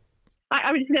ahead.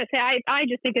 I was just going to say, I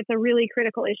just think it's a really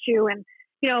critical issue. And,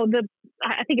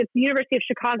 I think it's the University of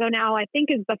Chicago now, I think,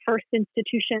 is the first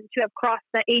institution to have crossed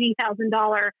the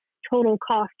 $80,000 total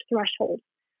cost threshold.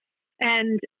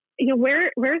 And, where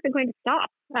is it going to stop?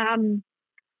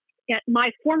 At my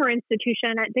former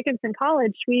institution at Dickinson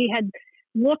College, we had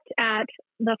looked at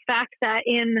the fact that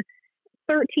in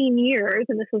 13 years,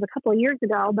 and this was a couple of years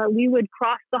ago, but we would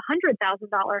cross the $100,000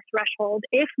 threshold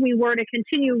if we were to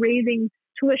continue raising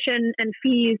tuition and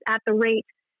fees at the rate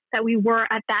that we were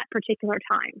at that particular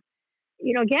time.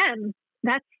 Again,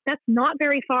 that's not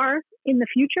very far in the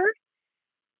future.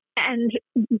 And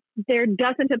there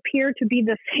doesn't appear to be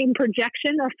the same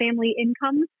projection of family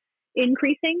income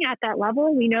increasing at that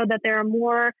level. We know that there are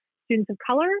more students of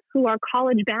color who are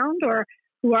college bound or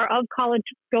who are of college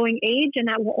going age, and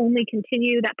that will only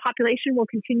continue, that population will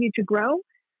continue to grow.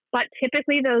 But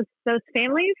typically those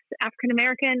families, African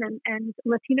American and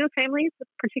Latino families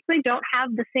particularly, don't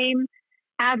have the same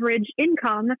average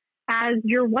income as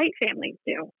your white families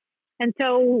do. And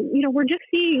so, we're just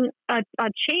seeing a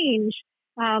change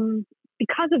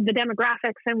because of the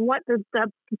demographics and what the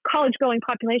college going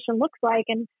population looks like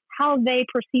and how they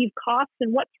perceive costs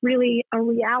and what's really a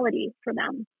reality for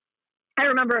them. I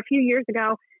remember a few years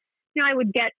ago, I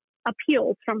would get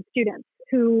appeals from students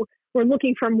who were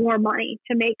looking for more money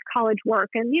to make college work.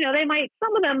 And,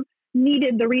 some of them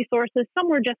needed the resources. Some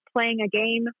were just playing a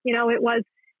game. It was,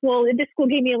 well, this school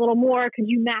gave me a little more. Could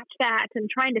you match that? And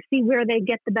trying to see where they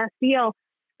get the best deal.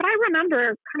 But I remember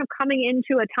kind of coming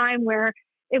into a time where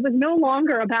it was no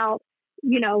longer about,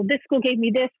 this school gave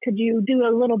me this. Could you do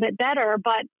a little bit better?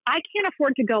 But I can't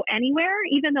afford to go anywhere,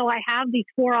 even though I have these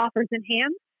 4 offers in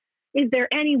hand. Is there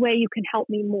any way you can help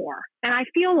me more? And I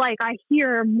feel like I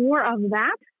hear more of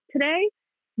that today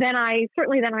than I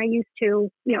used to,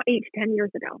 8 to 10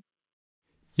 years ago.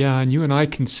 Yeah, and you and I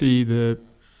can see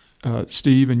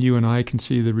Steve and you and I can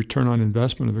see the return on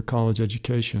investment of a college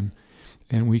education,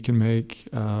 and we can make,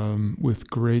 with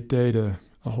great data,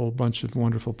 a whole bunch of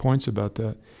wonderful points about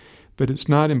that. But it's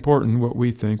not important what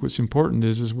we think. What's important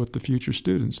is what the future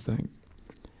students think.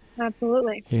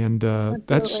 Absolutely. And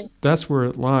that's where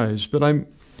it lies. But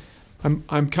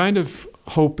I'm kind of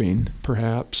hoping,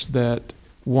 perhaps, that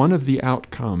one of the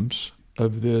outcomes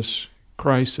of this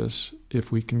crisis,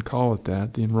 if we can call it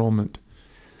that, the enrollment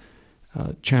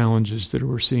challenges that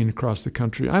we're seeing across the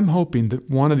country, I'm hoping that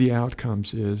one of the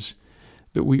outcomes is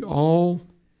that we all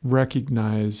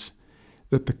recognize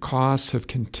that the costs have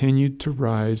continued to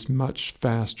rise much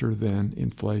faster than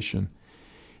inflation,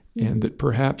 and that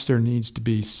perhaps there needs to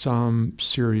be some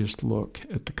serious look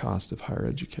at the cost of higher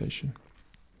education.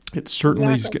 It's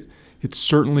certainly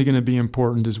going to be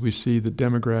important as we see the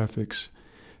demographics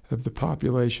of the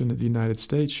population of the United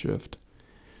States shift.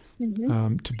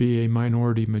 to be a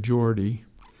minority majority.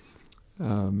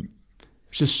 There's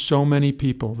just so many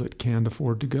people that can't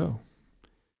afford to go.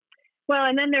 Well,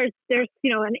 and then there's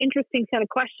an interesting set of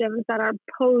questions that are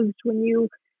posed when you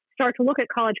start to look at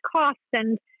college costs,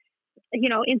 and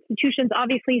institutions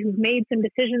obviously who've made some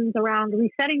decisions around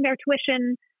resetting their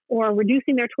tuition or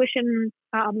reducing their tuition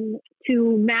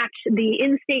to match the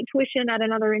in-state tuition at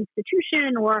another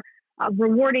institution, or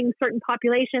rewarding certain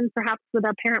populations, perhaps with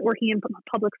a parent working in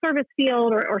a public service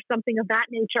field or something of that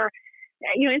nature.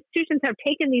 Institutions have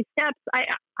taken these steps.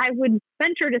 I would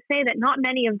venture to say that not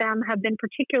many of them have been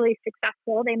particularly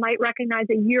successful. They might recognize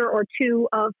a year or two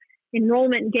of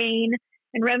enrollment gain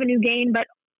and revenue gain, but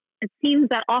it seems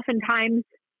that oftentimes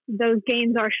those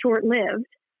gains are short-lived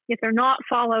if they're not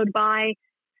followed by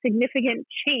significant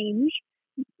change,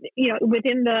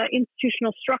 within the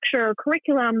institutional structure or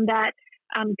curriculum that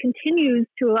continues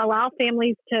to allow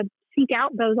families to seek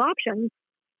out those options,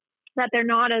 that they're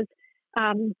not as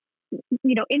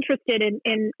interested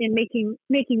in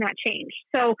making that change.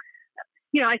 So,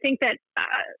 I think that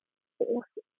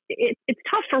it's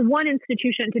tough for one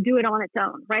institution to do it on its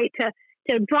own, right?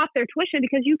 To drop their tuition,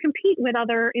 because you compete with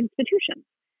other institutions.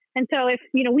 And so if,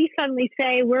 we suddenly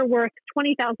say we're worth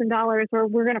 $20,000 or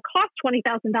we're going to cost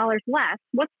 $20,000 less,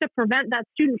 what's to prevent that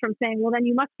student from saying, well, then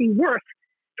you must be worth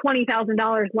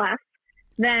 $20,000 less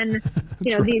than,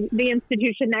 right, the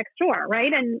institution next door,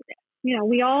 right? And,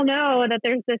 we all know that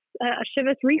there's this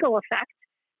Chivas Regal effect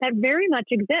that very much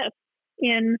exists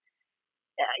in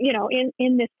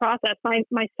this process.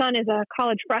 My son is a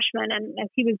college freshman, and as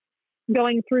he was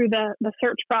going through the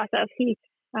search process, he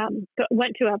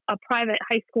went to a private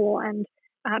high school and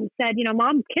said,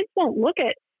 Mom, kids won't look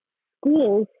at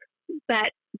schools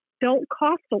that don't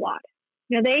cost a lot.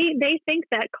 They think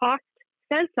that cost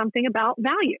says something about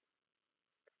value.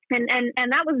 And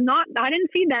that was not, I didn't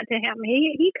feed that to him.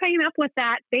 He came up with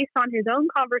that based on his own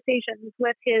conversations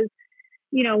with his,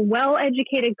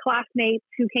 well-educated classmates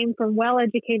who came from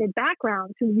well-educated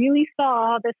backgrounds, who really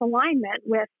saw this alignment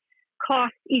with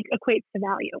cost equates to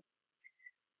value.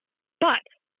 But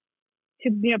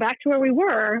back to where we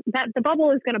were, that the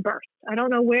bubble is going to burst. I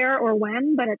don't know where or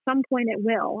when, but at some point it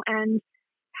will. And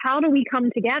how do we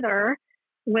come together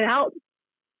without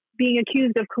being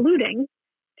accused of colluding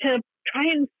to try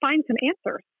and find some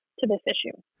answers to this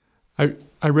issue?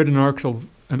 I read an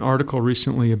article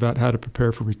recently about how to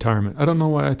prepare for retirement. I don't know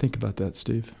why I think about that,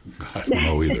 Steve. I don't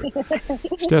know either.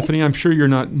 Stephanie, I'm sure you're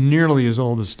not nearly as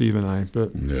old as Steve and I,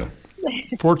 but yeah.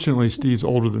 Fortunately, Steve's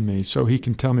older than me, so he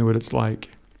can tell me what it's like.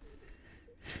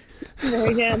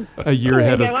 Very good. A year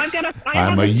ahead of.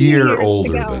 I'm a year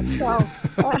older than you.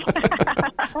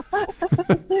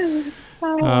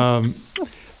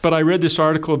 But I read this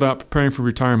article about preparing for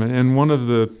retirement, and one of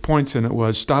the points in it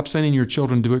was stop sending your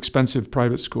children to expensive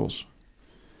private schools.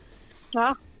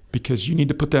 Because you need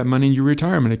to put that money in your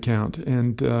retirement account,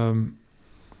 and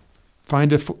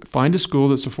find a school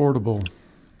that's affordable.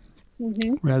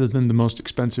 Mm-hmm. Rather than the most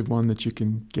expensive one that you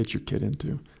can get your kid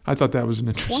into. I thought that was an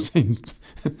interesting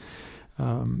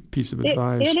piece of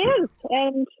advice. It is,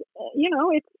 and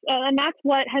it's and that's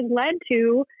what has led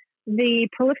to the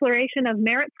proliferation of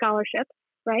merit scholarships.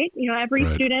 Right, every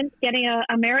right. student getting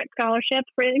a merit scholarship,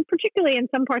 particularly in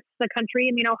some parts of the country.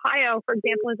 I mean, Ohio, for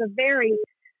example, is a very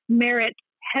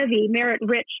merit-heavy,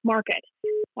 merit-rich market,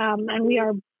 and we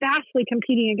are vastly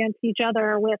competing against each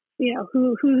other with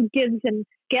who gives and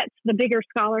gets the bigger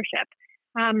scholarship.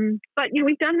 But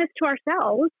we've done this to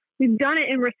ourselves. We've done it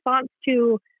in response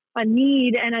to a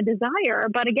need and a desire.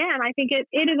 But again, I think it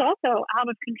is also out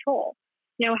of control.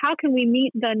 How can we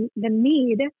meet the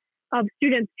need of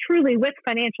students truly with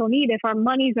financial need if our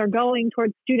monies are going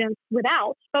towards students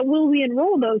without? But will we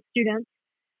enroll those students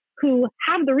who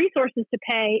have the resources to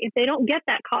pay if they don't get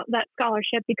that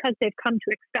scholarship because they've come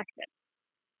to expect it?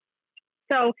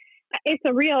 So it's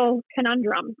a real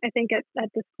conundrum, I think, at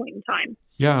this point in time.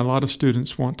 Yeah, a lot of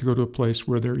students want to go to a place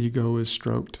where their ego is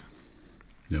stroked.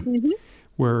 Yep. Mm-hmm.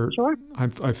 Where sure.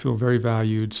 I feel very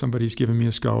valued. Somebody's given me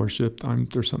a scholarship.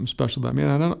 There's something special about me,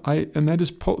 and that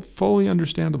is fully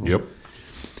understandable. Yep.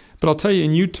 But I'll tell you,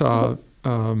 in Utah,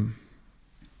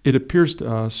 it appears to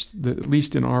us that at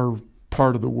least in our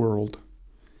part of the world,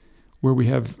 where we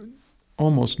have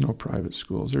almost no private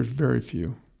schools, there's very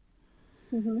few.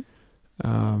 Mm-hmm.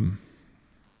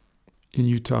 In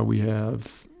Utah, we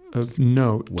have of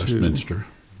note Westminster.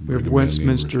 We have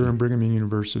Westminster and Brigham Young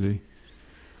University.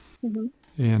 Mm-hmm.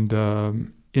 And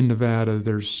in Nevada,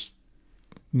 there's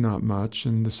not much,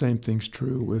 and the same thing's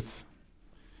true with.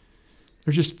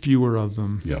 There's just fewer of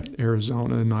them. Yeah.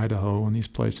 Arizona and Idaho and these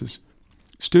places.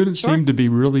 Students Sure. seem to be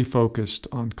really focused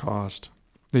on cost.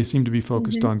 They seem to be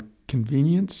focused on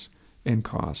convenience and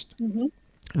cost. And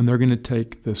they're going to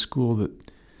take the school that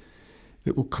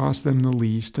will cost them the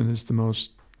least and is the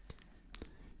most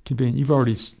convenient. You've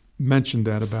already mentioned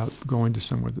that about going to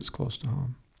somewhere that's close to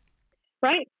home.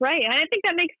 Right. And I think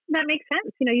that makes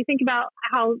sense. You think about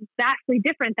how vastly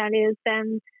different that is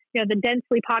than, the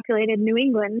densely populated New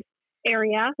England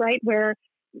area, right, where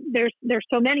there's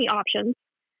so many options,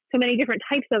 so many different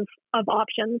types of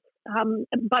options,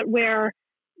 but where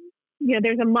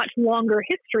there's a much longer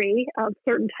history of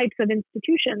certain types of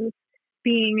institutions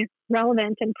being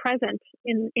relevant and present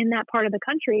in that part of the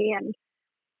country, and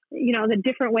the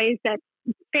different ways that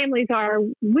families are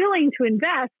willing to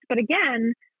invest. But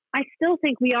again, I still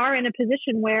think we are in a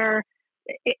position where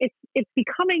it's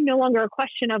becoming no longer a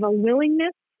question of a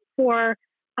willingness for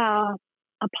a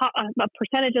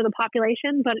percentage of the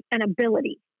population, but an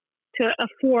ability to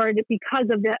afford because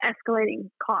of the escalating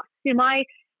costs. My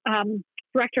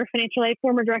director of financial aid,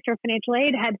 former director of financial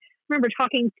aid, I remember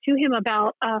talking to him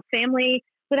about a family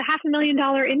with a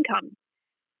 $500,000 income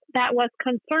that was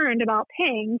concerned about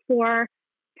paying for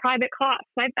private costs.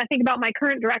 I think about my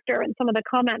current director and some of the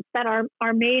comments that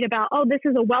are made about, oh, this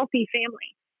is a wealthy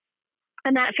family,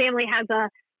 and that family has a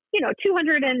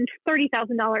 $230,000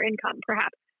 income,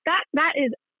 perhaps. That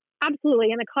is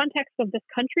absolutely, in the context of this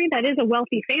country, that is a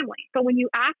wealthy family. But when you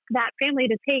ask that family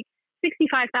to take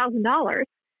 $65,000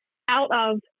 out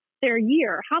of their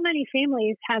year, how many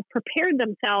families have prepared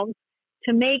themselves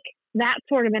to make that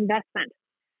sort of investment?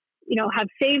 Have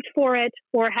saved for it,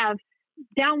 or have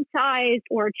downsized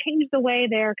or changed the way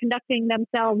they're conducting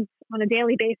themselves on a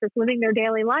daily basis, living their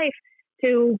daily life,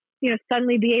 to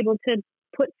suddenly be able to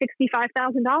put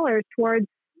 $65,000 towards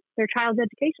their child's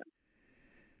education.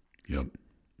 Yep,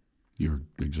 you're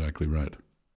exactly right.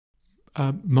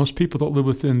 Most people that live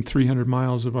within 300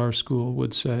 miles of our school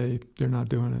would say they're not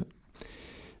doing it.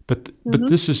 But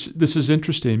this is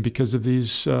interesting because of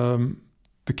these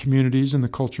the communities and the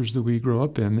cultures that we grow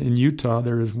up in. In Utah,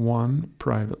 there is one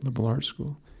private liberal arts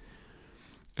school,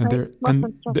 and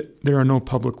there are no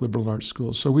public liberal arts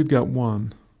schools. So we've got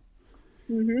one.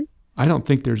 I don't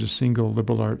think there's a single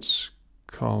liberal arts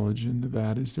college in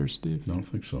Nevada. Is there, Steve? I don't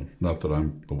think so. Not that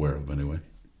I'm aware of, anyway.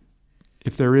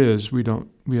 If there is, we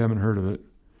haven't heard of it.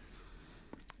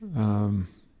 I'm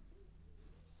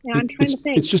trying to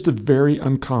think. It's just a very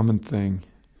uncommon thing.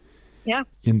 Yeah,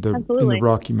 in the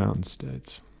Rocky Mountain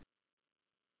states.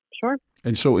 Sure.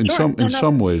 And so in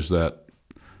some ways that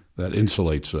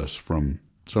insulates us from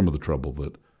some of the trouble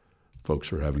that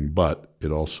folks are having, but it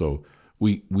also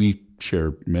we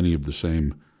share many of the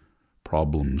same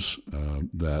problems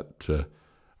that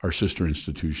our sister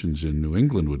institutions in New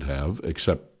England would have,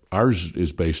 except ours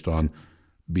is based on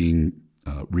being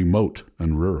remote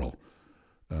and rural,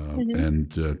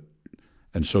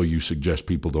 and so you suggest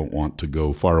people don't want to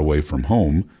go far away from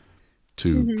home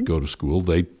to go to school.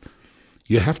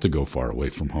 You have to go far away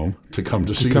from home to come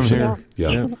to see your center.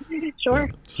 Yeah.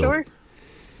 Sure. Well,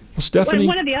 Stephanie,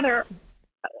 one of the other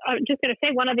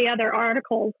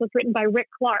articles was written by Rick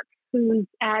Clark, who's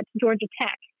at Georgia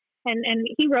Tech, and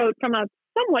he wrote from a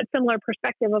somewhat similar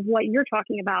perspective of what you're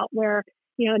talking about, where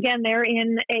again they're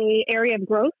in a area of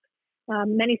growth.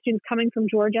 Many students coming from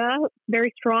Georgia,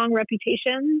 very strong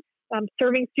reputation.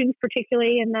 Serving students,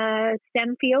 particularly in the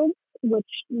STEM fields, which,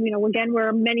 again,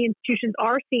 where many institutions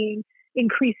are seeing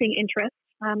increasing interest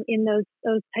in those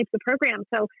types of programs.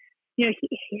 So,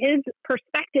 his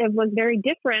perspective was very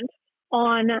different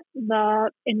on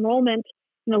the enrollment,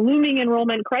 looming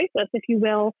enrollment crisis, if you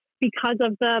will, because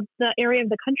of the area of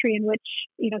the country in which,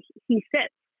 he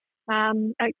sits.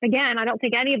 Again, I don't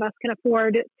think any of us can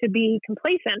afford to be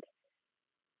complacent.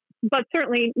 But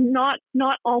certainly not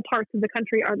all parts of the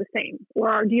country are the same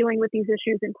or are dealing with these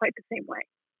issues in quite the same way.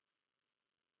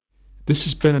 This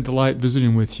has been a delight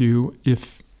visiting with you.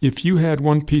 If you had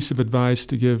one piece of advice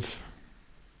to give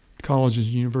colleges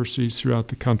and universities throughout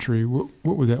the country, what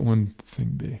would that one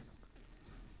thing be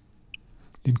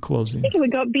in closing? I think it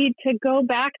would be to go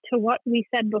back to what we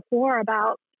said before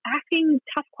about asking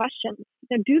tough questions.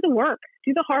 Do the work,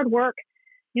 do the hard work,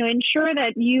 ensure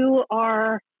that you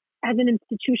are, as an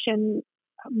institution,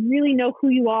 really know who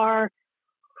you are,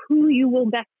 who you will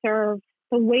best serve,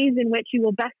 the ways in which you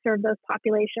will best serve those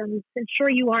populations. Ensure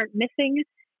you aren't missing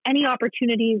any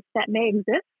opportunities that may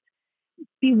exist.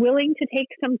 Be willing to take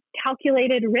some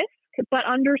calculated risk, but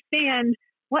understand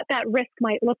what that risk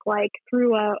might look like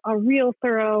through a real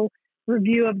thorough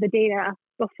review of the data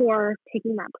before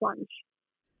taking that plunge.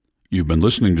 You've been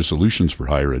listening to Solutions for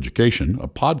Higher Education, a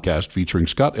podcast featuring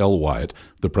Scott L. Wyatt,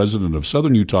 the president of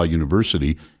Southern Utah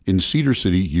University in Cedar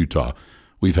City, Utah.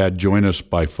 We've had join us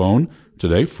by phone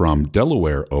today from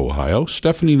Delaware, Ohio,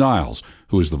 Stephanie Niles,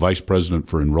 who is the Vice President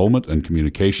for Enrollment and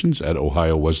Communications at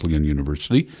Ohio Wesleyan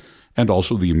University, and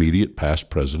also the immediate past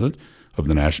president of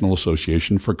the National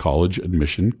Association for College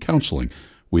Admission Counseling.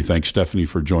 We thank Stephanie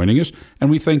for joining us, and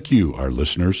we thank you, our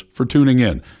listeners, for tuning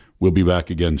in. We'll be back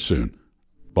again soon.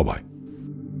 Bye-bye.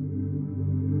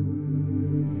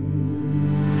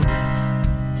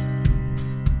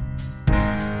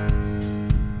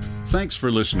 Thanks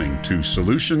for listening to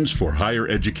Solutions for Higher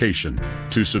Education.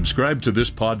 To subscribe to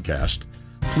this podcast,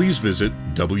 please visit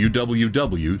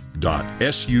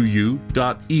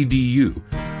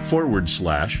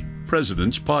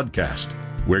www.suu.edu/President's Podcast,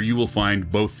 where you will find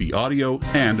both the audio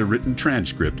and a written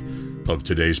transcript of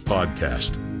today's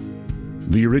podcast.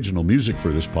 The original music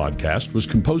for this podcast was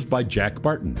composed by Jack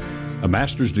Barton, a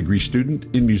master's degree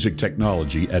student in music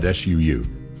technology at SUU.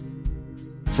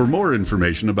 For more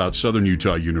information about Southern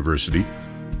Utah University,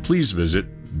 please visit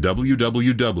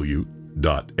www.suu.edu.